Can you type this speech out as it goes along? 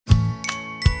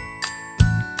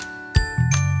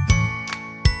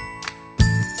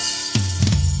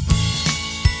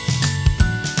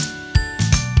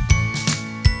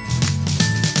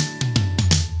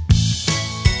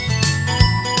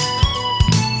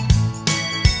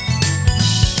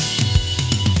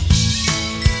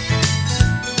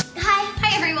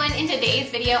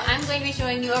video, I'm going to be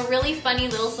showing you a really funny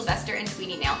little Sylvester and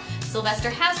Tweety nail.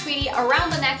 Sylvester has Tweety around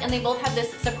the neck and they both have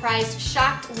this surprised,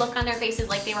 shocked look on their faces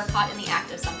like they were caught in the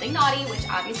act of something naughty, which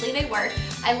obviously they were.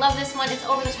 I love this one. It's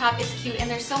over the top, it's cute, and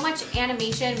there's so much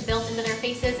animation built into their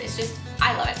faces. It's just,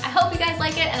 I love it. I hope you guys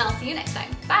like it, and I'll see you next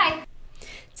time. Bye!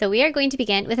 So we are going to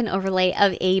begin with an overlay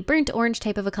of a burnt orange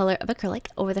type of a color of acrylic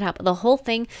over the top of the whole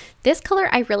thing. This color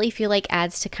I really feel like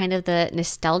adds to kind of the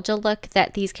nostalgia look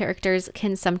that these characters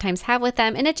can sometimes have with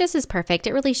them, and it just is perfect.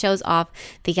 It really shows off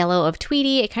the yellow of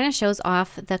Tweety. It kind of shows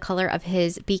off the color of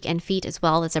his beak and feet as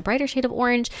well. It's a brighter shade of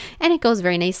orange, and it goes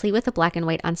very nicely with the black and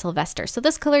white on Sylvester. So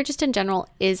this color just in general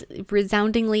is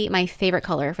resoundingly my favorite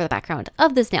color for the background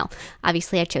of this nail.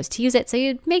 Obviously I chose to use it, so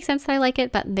it makes sense that I like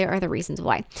it, but there are the reasons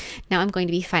why. Now I'm going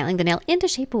to be filing the nail into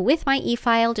shape with my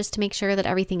e-file just to make sure that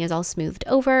everything is all smoothed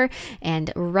over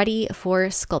and ready for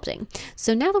sculpting.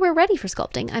 So now that we're ready for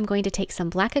sculpting, I'm going to take some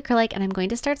black acrylic and I'm going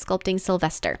to start sculpting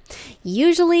Sylvester.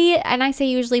 Usually, and I say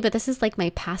usually, but this is like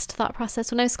my past thought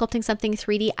process, when I was sculpting something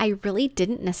 3D, I really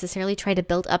didn't necessarily try to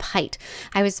build up height.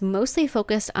 I was mostly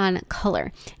focused on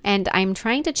color, and I'm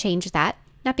trying to change that.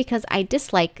 Not because I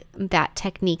dislike that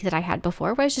technique that I had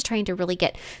before, where I was just trying to really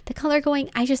get the color going.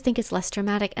 I just think it's less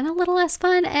dramatic and a little less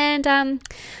fun, and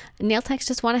nail techs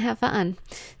just want to have fun.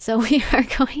 So we are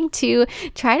going to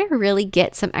try to really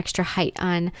get some extra height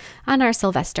on our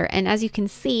Sylvester. And as you can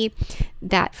see,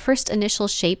 that first initial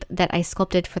shape that I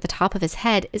sculpted for the top of his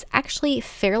head is actually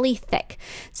fairly thick.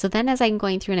 So then as I'm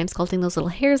going through and I'm sculpting those little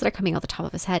hairs that are coming out the top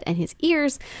of his head and his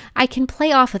ears, I can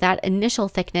play off of that initial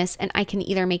thickness, and I can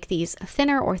either make these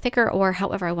thinner or thicker, or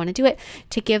however I want to do it,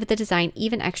 to give the design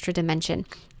even extra dimension.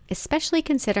 Especially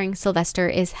considering Sylvester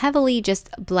is heavily just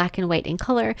black and white in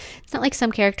color. It's not like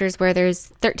some characters where there's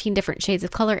 13 different shades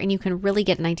of color and you can really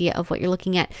get an idea of what you're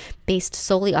looking at based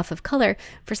solely off of color.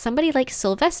 For somebody like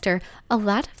Sylvester, a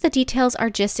lot of the details are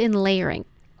just in layering.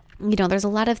 You know, there's a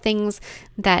lot of things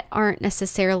that aren't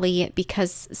necessarily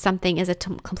because something is a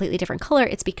completely different color.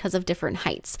 It's because of different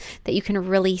heights that you can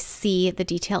really see the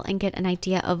detail and get an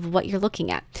idea of what you're looking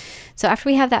at. So after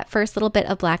we have that first little bit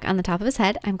of black on the top of his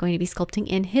head, I'm going to be sculpting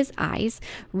in his eyes.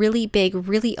 Really big,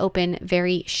 really open,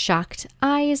 very shocked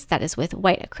eyes. That is with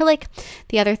white acrylic.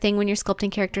 The other thing when you're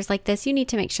sculpting characters like this, you need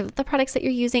to make sure that the products that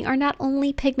you're using are not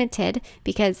only pigmented,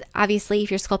 because obviously if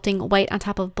you're sculpting white on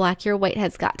top of black, your white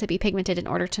has got to be pigmented in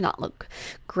order to not look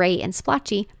gray and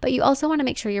splotchy, but you also want to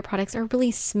make sure your products are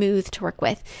really smooth to work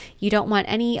with. You don't want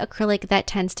any acrylic that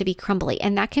tends to be crumbly,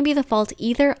 and that can be the fault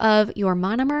either of your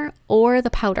monomer or the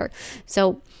powder.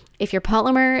 So if your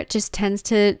polymer just tends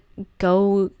to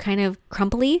go kind of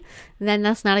crumbly, then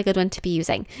that's not a good one to be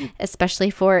using, especially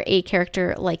for a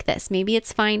character like this. Maybe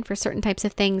it's fine for certain types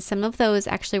of things. Some of those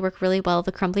actually work really well,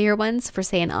 the crumblier ones, for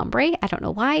say an ombre. I don't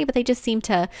know why, but they just seem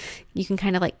to, you can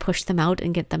kind of like push them out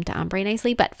and get them to ombre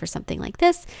nicely, but for something like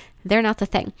this, they're not the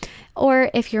thing. Or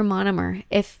if you're monomer,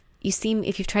 if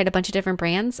you've tried a bunch of different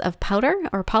brands of powder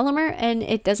or polymer and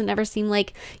it doesn't ever seem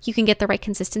like you can get the right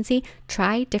consistency,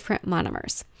 try different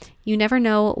monomers. You never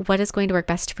know what is going to work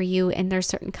best for you, and there's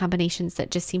certain combinations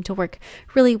that just seem to work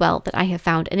really well that I have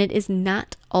found, and it is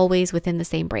not always within the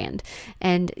same brand.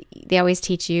 And they always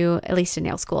teach you, at least in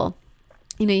nail school,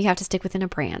 you know, you have to stick within a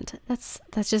brand. That's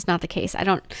just not the case. I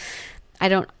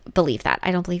don't believe that.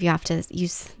 I don't believe you have to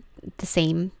use the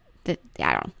same, I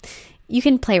don't know. You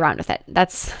can play around with it.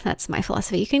 That's my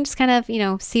philosophy. You can just kind of, you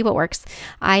know, see what works.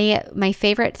 My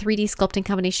favorite 3D sculpting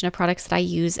combination of products that I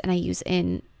use, and I use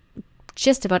in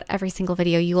just about every single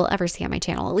video you will ever see on my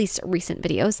channel, at least recent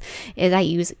videos, is I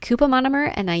use Coupa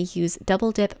monomer and I use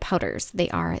double dip powders. They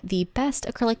are the best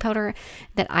acrylic powder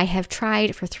that I have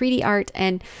tried for 3D art,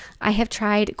 and I have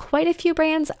tried quite a few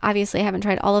brands. Obviously I haven't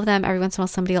tried all of them. Every once in a while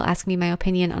somebody will ask me my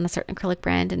opinion on a certain acrylic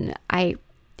brand, and I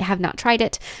have not tried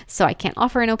it, so I can't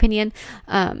offer an opinion,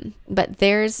 but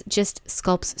theirs just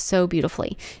sculpts so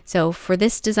beautifully. So for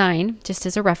this design, just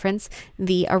as a reference,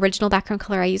 the original background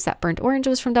color I used, that burnt orange,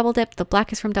 was from Double Dip, the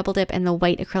black is from Double Dip, and the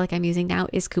white acrylic I'm using now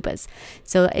is Coupa's.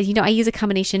 So, you know, I use a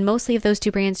combination mostly of those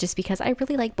two brands just because I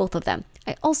really like both of them.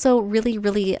 I also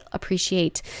really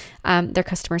appreciate their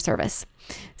customer service.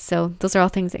 So those are all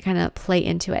things that kind of play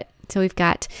into it. So we've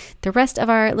got the rest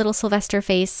of our little Sylvester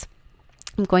face.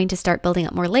 I'm going to start building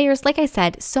up more layers. Like I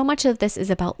said, so much of this is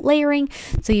about layering.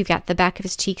 So you've got the back of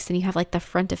his cheeks, and you have like the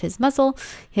front of his muzzle,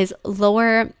 his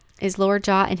lower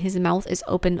jaw, and his mouth is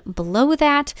open below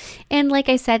that. And like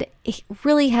I said, it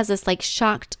really has this like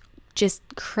shocked, just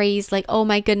crazed, like, oh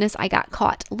my goodness, I got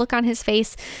caught look on his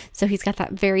face. So he's got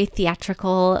that very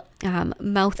theatrical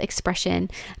mouth expression.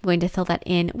 I'm going to fill that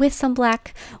in with some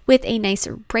black. With a nice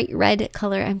bright red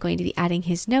color, I'm going to be adding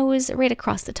his nose right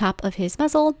across the top of his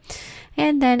muzzle.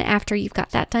 And then after you've got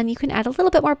that done, you can add a little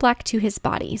bit more black to his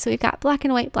body. So we've got black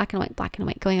and white, black and white, black and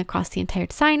white going across the entire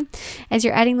design. As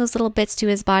you're adding those little bits to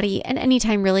his body, and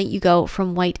anytime really you go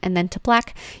from white and then to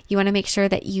black, you want to make sure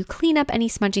that you clean up any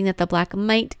smudging that the black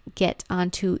might get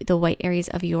onto the white areas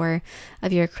of your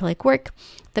acrylic work.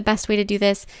 The best way to do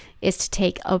this is to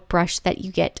take a brush that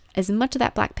you get as much of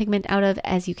that black pigment out of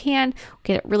as you can,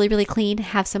 get it really, really clean,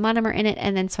 have some monomer in it,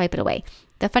 and then swipe it away.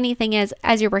 The funny thing is,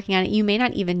 as you're working on it, you may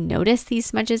not even notice these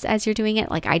smudges as you're doing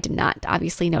it. Like I did not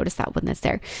obviously notice that when it's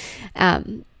there.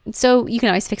 So you can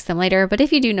always fix them later, but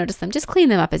if you do notice them, just clean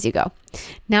them up as you go.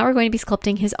 Now we're going to be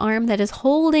sculpting his arm that is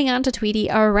holding onto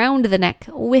Tweety around the neck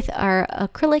with our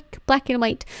acrylic black and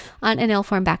white on a nail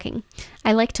form backing.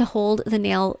 I like to hold the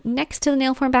nail next to the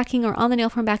nail form backing or on the nail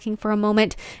form backing for a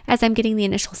moment as I'm getting the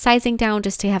initial sizing down,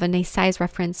 just to have a nice size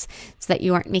reference so that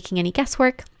you aren't making any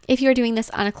guesswork. If you're doing this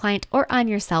on a client or on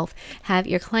yourself, have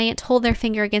your client hold their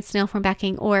finger against the nail form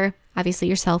backing, or obviously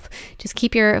yourself. Just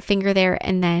keep your finger there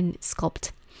and then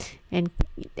sculpt. And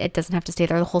it doesn't have to stay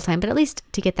there the whole time, but at least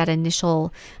to get that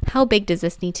initial, how big does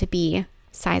this need to be,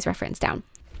 size reference down.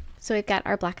 So we've got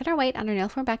our black and our white on our nail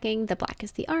form backing. The black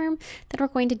is the arm. Then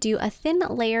we're going to do a thin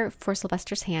layer for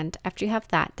Sylvester's hand. After you have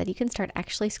that, then you can start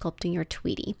actually sculpting your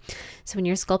Tweety. So when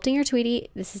you're sculpting your Tweety,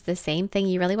 this is the same thing.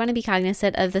 You really want to be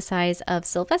cognizant of the size of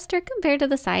Sylvester compared to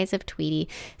the size of Tweety.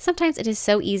 Sometimes it is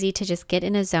so easy to just get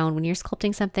in a zone when you're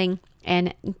sculpting something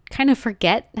and kind of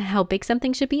forget how big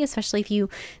something should be, especially if you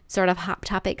sort of hop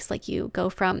topics, like you go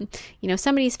from,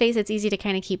 somebody's face. It's easy to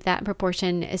kind of keep that in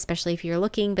proportion, especially if you're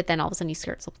looking, but then all of a sudden you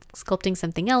start sculpting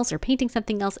something else or painting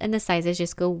something else and the sizes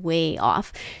just go way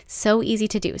off. So easy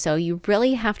to do. So you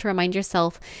really have to remind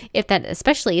yourself, if that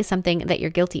especially is something that you're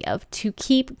guilty of, to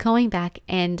keep going back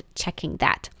and checking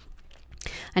that.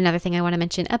 Another thing I want to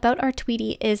mention about our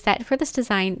Tweety is that for this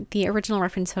design, the original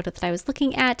reference photo that I was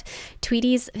looking at,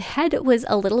 Tweety's head was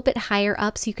a little bit higher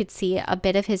up, so you could see a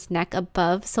bit of his neck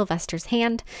above Sylvester's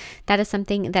hand. That is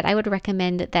something that I would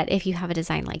recommend that if you have a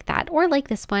design like that, or like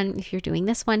this one, if you're doing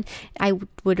this one, I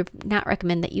would not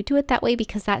recommend that you do it that way,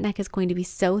 because that neck is going to be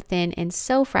so thin and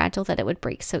so fragile that it would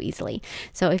break so easily.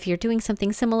 So if you're doing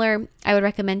something similar, I would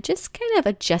recommend just kind of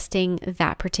adjusting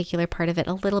that particular part of it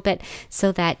a little bit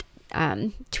so that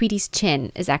Tweety's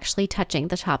chin is actually touching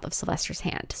the top of Sylvester's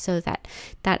hand, so that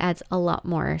adds a lot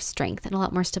more strength and a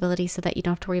lot more stability, so that you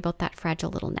don't have to worry about that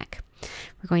fragile little neck.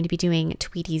 We're going to be doing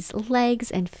Tweety's legs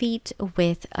and feet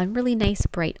with a really nice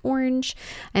bright orange.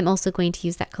 I'm also going to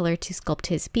use that color to sculpt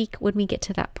his beak when we get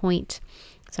to that point.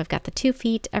 So I've got the 2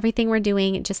 feet. Everything we're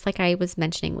doing, just like I was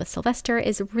mentioning with Sylvester,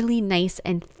 is really nice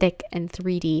and thick and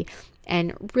 3D,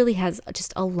 and really has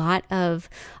just a lot of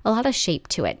shape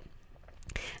to it.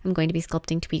 I'm going to be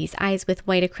sculpting Tweety's eyes with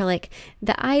white acrylic.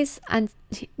 The eyes,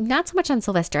 not so much on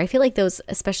Sylvester. I feel like those,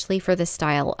 especially for this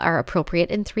style, are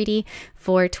appropriate in 3D.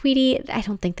 For Tweety, I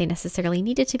don't think they necessarily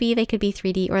needed to be. They could be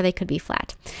 3D or they could be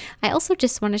flat. I also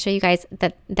just want to show you guys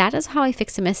that is how I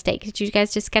fixed a mistake. Did you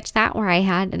guys just catch that, where I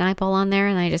had an eyeball on there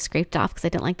and I just scraped off because I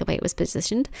didn't like the way it was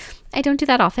positioned? I don't do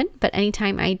that often, but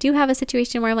anytime I do have a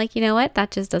situation where I'm like, you know what,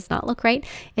 that just does not look right.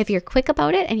 If you're quick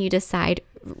about it and you decide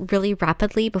really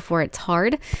rapidly before it's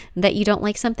hard that you don't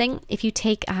like something, if you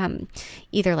take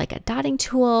either like a dotting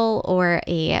tool or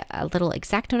a little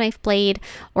X-Acto knife blade,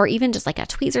 or even just like a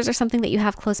tweezers or something that you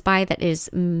have close by that is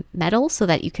metal, so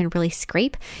that you can really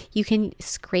scrape, you can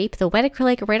scrape the wet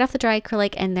acrylic right off the dry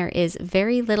acrylic, and there is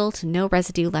very little to no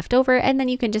residue left over, and then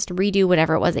you can just redo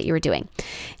whatever it was that you were doing.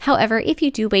 However, if you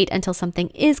do wait until something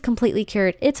is completely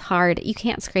cured, it's hard, you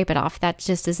can't scrape it off. That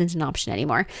just isn't an option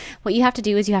anymore. What you have to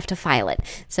do is you have to file it.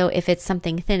 So if it's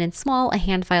something thin and small, a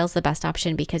hand file is the best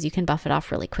option, because you can buff it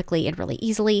off really quickly and really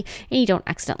easily, and you don't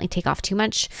accidentally take off too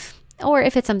much. Or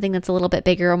if it's something that's a little bit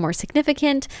bigger or more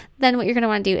significant, then what you're going to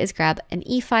want to do is grab an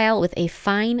e-file with a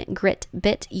fine grit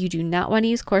bit. You do not want to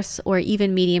use coarse or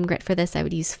even medium grit for this. I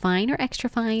would use fine or extra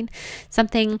fine,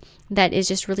 something that is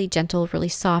just really gentle, really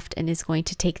soft, and is going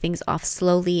to take things off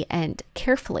slowly and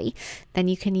carefully. Then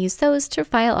you can use those to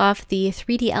file off the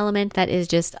 3D element that is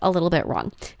just a little bit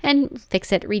wrong, and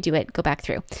fix it, redo it, go back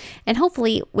through. And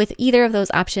hopefully with either of those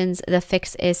options, the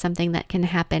fix is something that can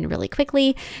happen really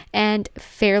quickly and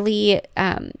fairly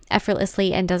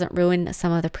effortlessly, and doesn't ruin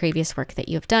some of the previous work that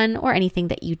you have done or anything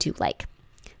that you do like.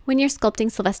 When you're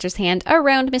sculpting Sylvester's hand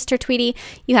around Mr. Tweety,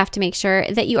 you have to make sure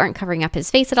that you aren't covering up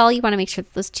his face at all. You want to make sure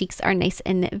that those cheeks are nice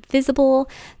and visible.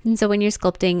 And so when you're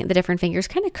sculpting the different fingers,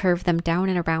 kind of curve them down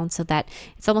and around so that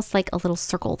it's almost like a little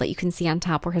circle that you can see on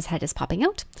top where his head is popping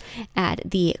out. Add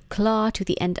the claw to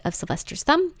the end of Sylvester's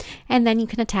thumb, and then you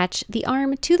can attach the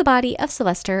arm to the body of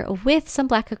Sylvester with some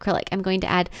black acrylic. I'm going to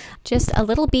add just a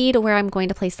little bead where I'm going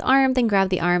to place the arm, then grab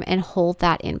the arm and hold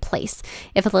that in place.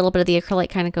 If a little bit of the acrylic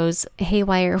kind of goes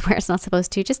haywire where it's not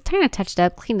supposed to, just kind of touch it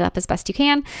up, clean it up as best you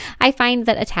can. I find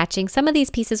that attaching some of these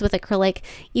pieces with acrylic,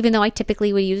 even though I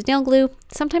typically would use nail glue,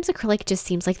 sometimes acrylic just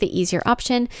seems like the easier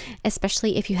option,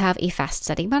 especially if you have a fast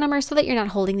setting monomer, so that you're not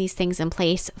holding these things in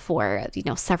place for,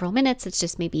 several minutes. It's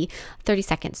just maybe 30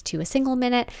 seconds to a single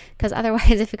minute, because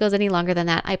otherwise if it goes any longer than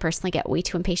that, I personally get way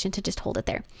too impatient to just hold it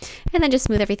there. And then just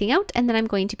smooth everything out, and then I'm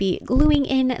going to be gluing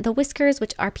in the whiskers,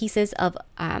 which are pieces of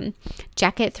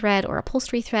jacket thread or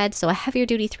upholstery thread, so a heavier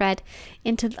duty thread,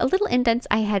 into a little indents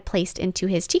I had placed into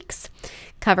his cheeks.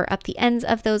 Cover up the ends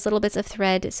of those little bits of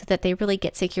thread so that they really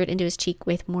get secured into his cheek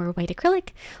with more white acrylic.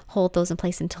 Hold those in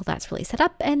place until that's really set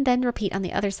up, and then repeat on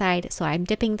the other side. So I'm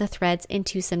dipping the threads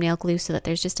into some nail glue so that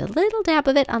there's just a little dab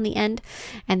of it on the end,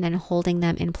 and then holding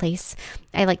them in place.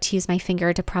 I like to use my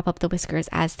finger to prop up the whiskers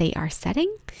as they are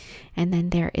setting. And then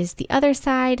there is the other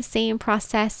side, same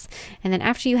process. And then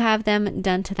after you have them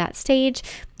done to that stage,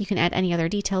 you can add any other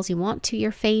details you want to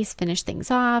your face, finish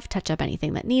things off, touch up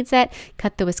anything that needs it,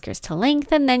 cut the whiskers to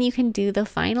length, and then you can do the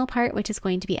final part, which is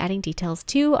going to be adding details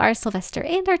to our Sylvester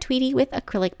and our Tweety with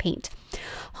acrylic paint.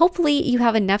 Hopefully you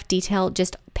have enough detail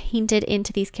just painted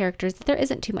into these characters that there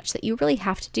isn't too much that you really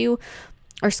have to do,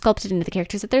 or sculpted into the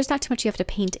characters, that there's not too much you have to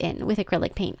paint in with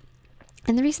acrylic paint.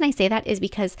 And the reason I say that is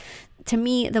because, to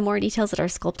me, the more details that are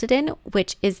sculpted in,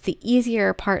 which is the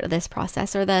easier part of this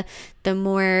process, or the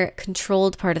more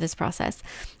controlled part of this process,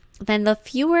 then the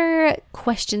fewer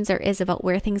questions there is about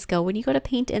where things go when you go to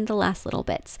paint in the last little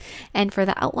bits. And for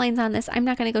the outlines on this, I'm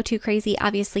not going to go too crazy.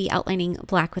 Obviously, outlining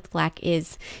black with black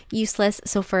is useless.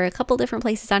 So for a couple different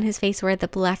places on his face where the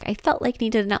black I felt like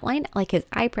needed an outline, like his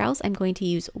eyebrows, I'm going to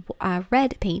use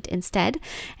red paint instead.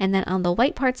 And then on the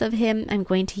white parts of him, I'm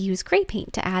going to use gray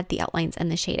paint to add the outlines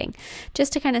and the shading,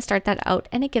 just to kind of start that out.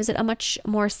 And it gives it a much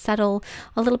more subtle,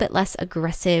 a little bit less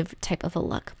aggressive type of a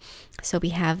look. So we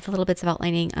have the little bits of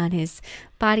outlining on his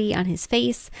body, on his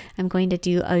face. I'm going to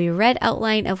do a red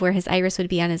outline of where his iris would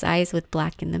be on his eyes with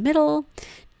black in the middle,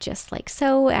 just like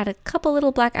so. Add a couple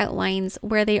little black outlines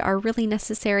where they are really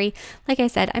necessary. Like I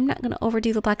said, I'm not going to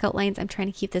overdo the black outlines. I'm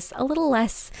trying to keep this a little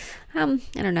less, a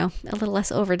little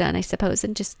less overdone, I suppose,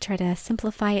 and just try to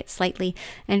simplify it slightly.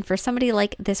 And for somebody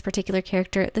like this particular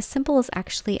character, the simple is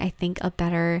actually, I think, a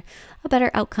better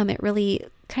outcome. It really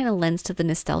kind of lends to the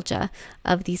nostalgia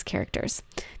of these characters.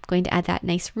 I'm going to add that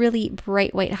nice, really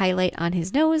bright white highlight on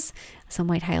his nose, some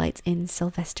white highlights in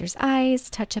Sylvester's eyes,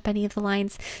 touch up any of the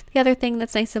lines. The other thing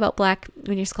that's nice about black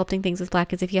when you're sculpting things with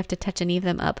black is if you have to touch any of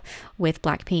them up with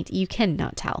black paint, you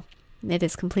cannot tell. It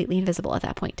is completely invisible at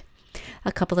that point.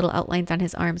 A couple little outlines on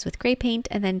his arms with gray paint,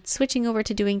 and then switching over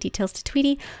to doing details to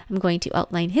Tweety, I'm going to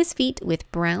outline his feet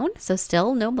with brown, so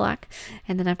still no black.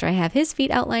 And then after I have his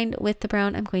feet outlined with the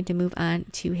brown, I'm going to move on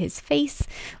to his face.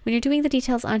 When you're doing the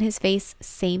details on his face,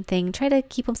 same thing. Try to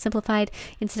keep them simplified.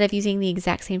 Instead of using the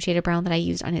exact same shade of brown that I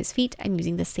used on his feet, I'm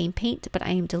using the same paint, but I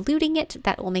am diluting it.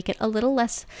 That will make it a little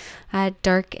less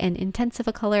dark and intense of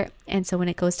a color. And so when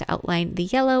it goes to outline the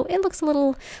yellow, it looks a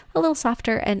little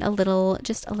softer and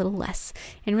just a little less.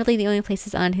 And really the only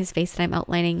places on his face that I'm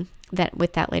outlining that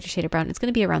with that lighter shade of brown, it's going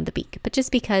to be around the beak. But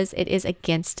just because it is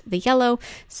against the yellow,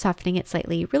 softening it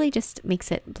slightly really just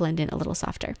makes it blend in a little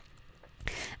softer.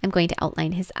 I'm going to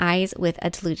outline his eyes with a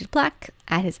diluted black,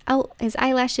 add his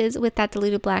eyelashes with that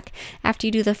diluted black. After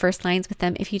you do the first lines with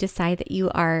them, if you decide that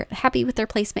you are happy with their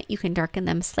placement, you can darken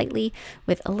them slightly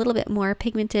with a little bit more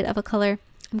pigmented of a color.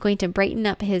 I'm going to brighten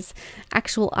up his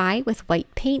actual eye with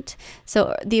white paint.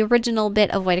 So the original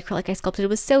bit of white acrylic I sculpted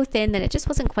was so thin that it just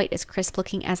wasn't quite as crisp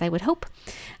looking as I would hope.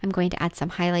 I'm going to add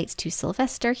some highlights to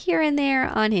Sylvester here and there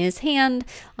on his hand,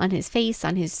 on his face,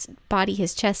 on his body,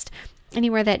 his chest.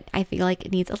 Anywhere that I feel like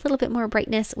it needs a little bit more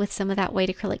brightness with some of that white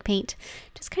acrylic paint,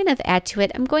 just kind of add to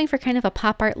it. I'm going for kind of a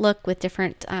pop art look with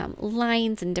different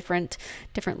lines and different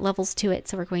levels to it.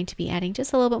 So we're going to be adding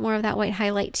just a little bit more of that white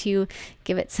highlight to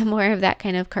give it some more of that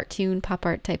kind of cartoon pop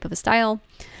art type of a style.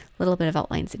 A little bit of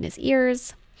outlines in his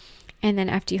ears. And then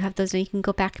after you have those, you can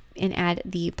go back and add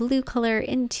the blue color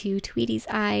into Tweety's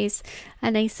eyes. A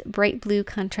nice bright blue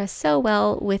contrasts so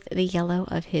well with the yellow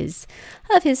of his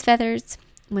feathers.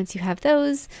 Once you have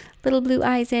those little blue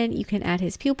eyes in, you can add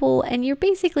his pupil, and you're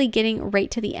basically getting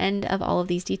right to the end of all of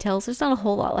these details. There's not a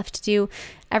whole lot left to do.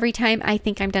 Every time I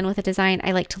think I'm done with a design,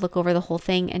 I like to look over the whole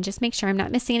thing and just make sure I'm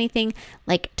not missing anything,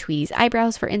 like Tweety's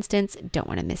eyebrows, for instance. Don't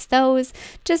want to miss those.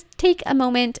 Just take a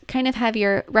moment, kind of have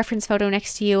your reference photo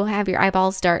next to you, have your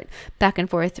eyeballs dart back and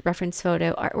forth, reference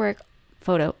photo, artwork,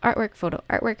 photo, artwork, photo,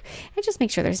 artwork, and just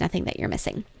make sure there's nothing that you're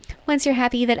missing. Once you're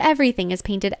happy that everything is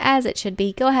painted as it should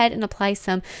be, go ahead and apply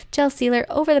some gel sealer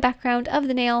over the background of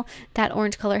the nail. That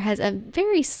orange color has a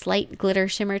very slight glitter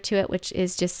shimmer to it, which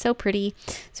is just so pretty.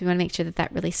 So we want to make sure that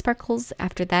that really sparkles.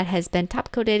 After that has been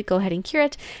top coated, go ahead and cure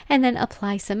it, and then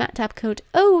apply some matte top coat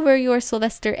over your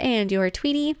Sylvester and your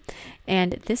Tweety.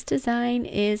 And this design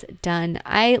is done.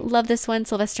 I love this one.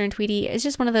 Sylvester and Tweety is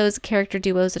just one of those character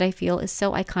duos that I feel is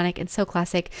so iconic and so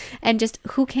classic, and just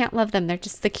who can't love them? They're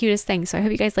just the cutest thing. So I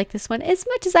hope you guys like this one as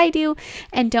much as I do,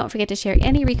 and don't forget to share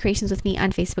any recreations with me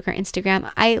on Facebook or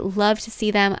Instagram. I love to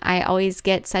see them. I always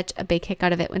get such a big kick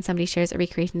out of it when somebody shares a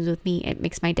recreations with me. It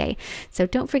makes my day. So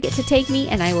don't forget to tag me,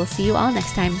 and I will see you all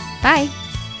next time. Bye.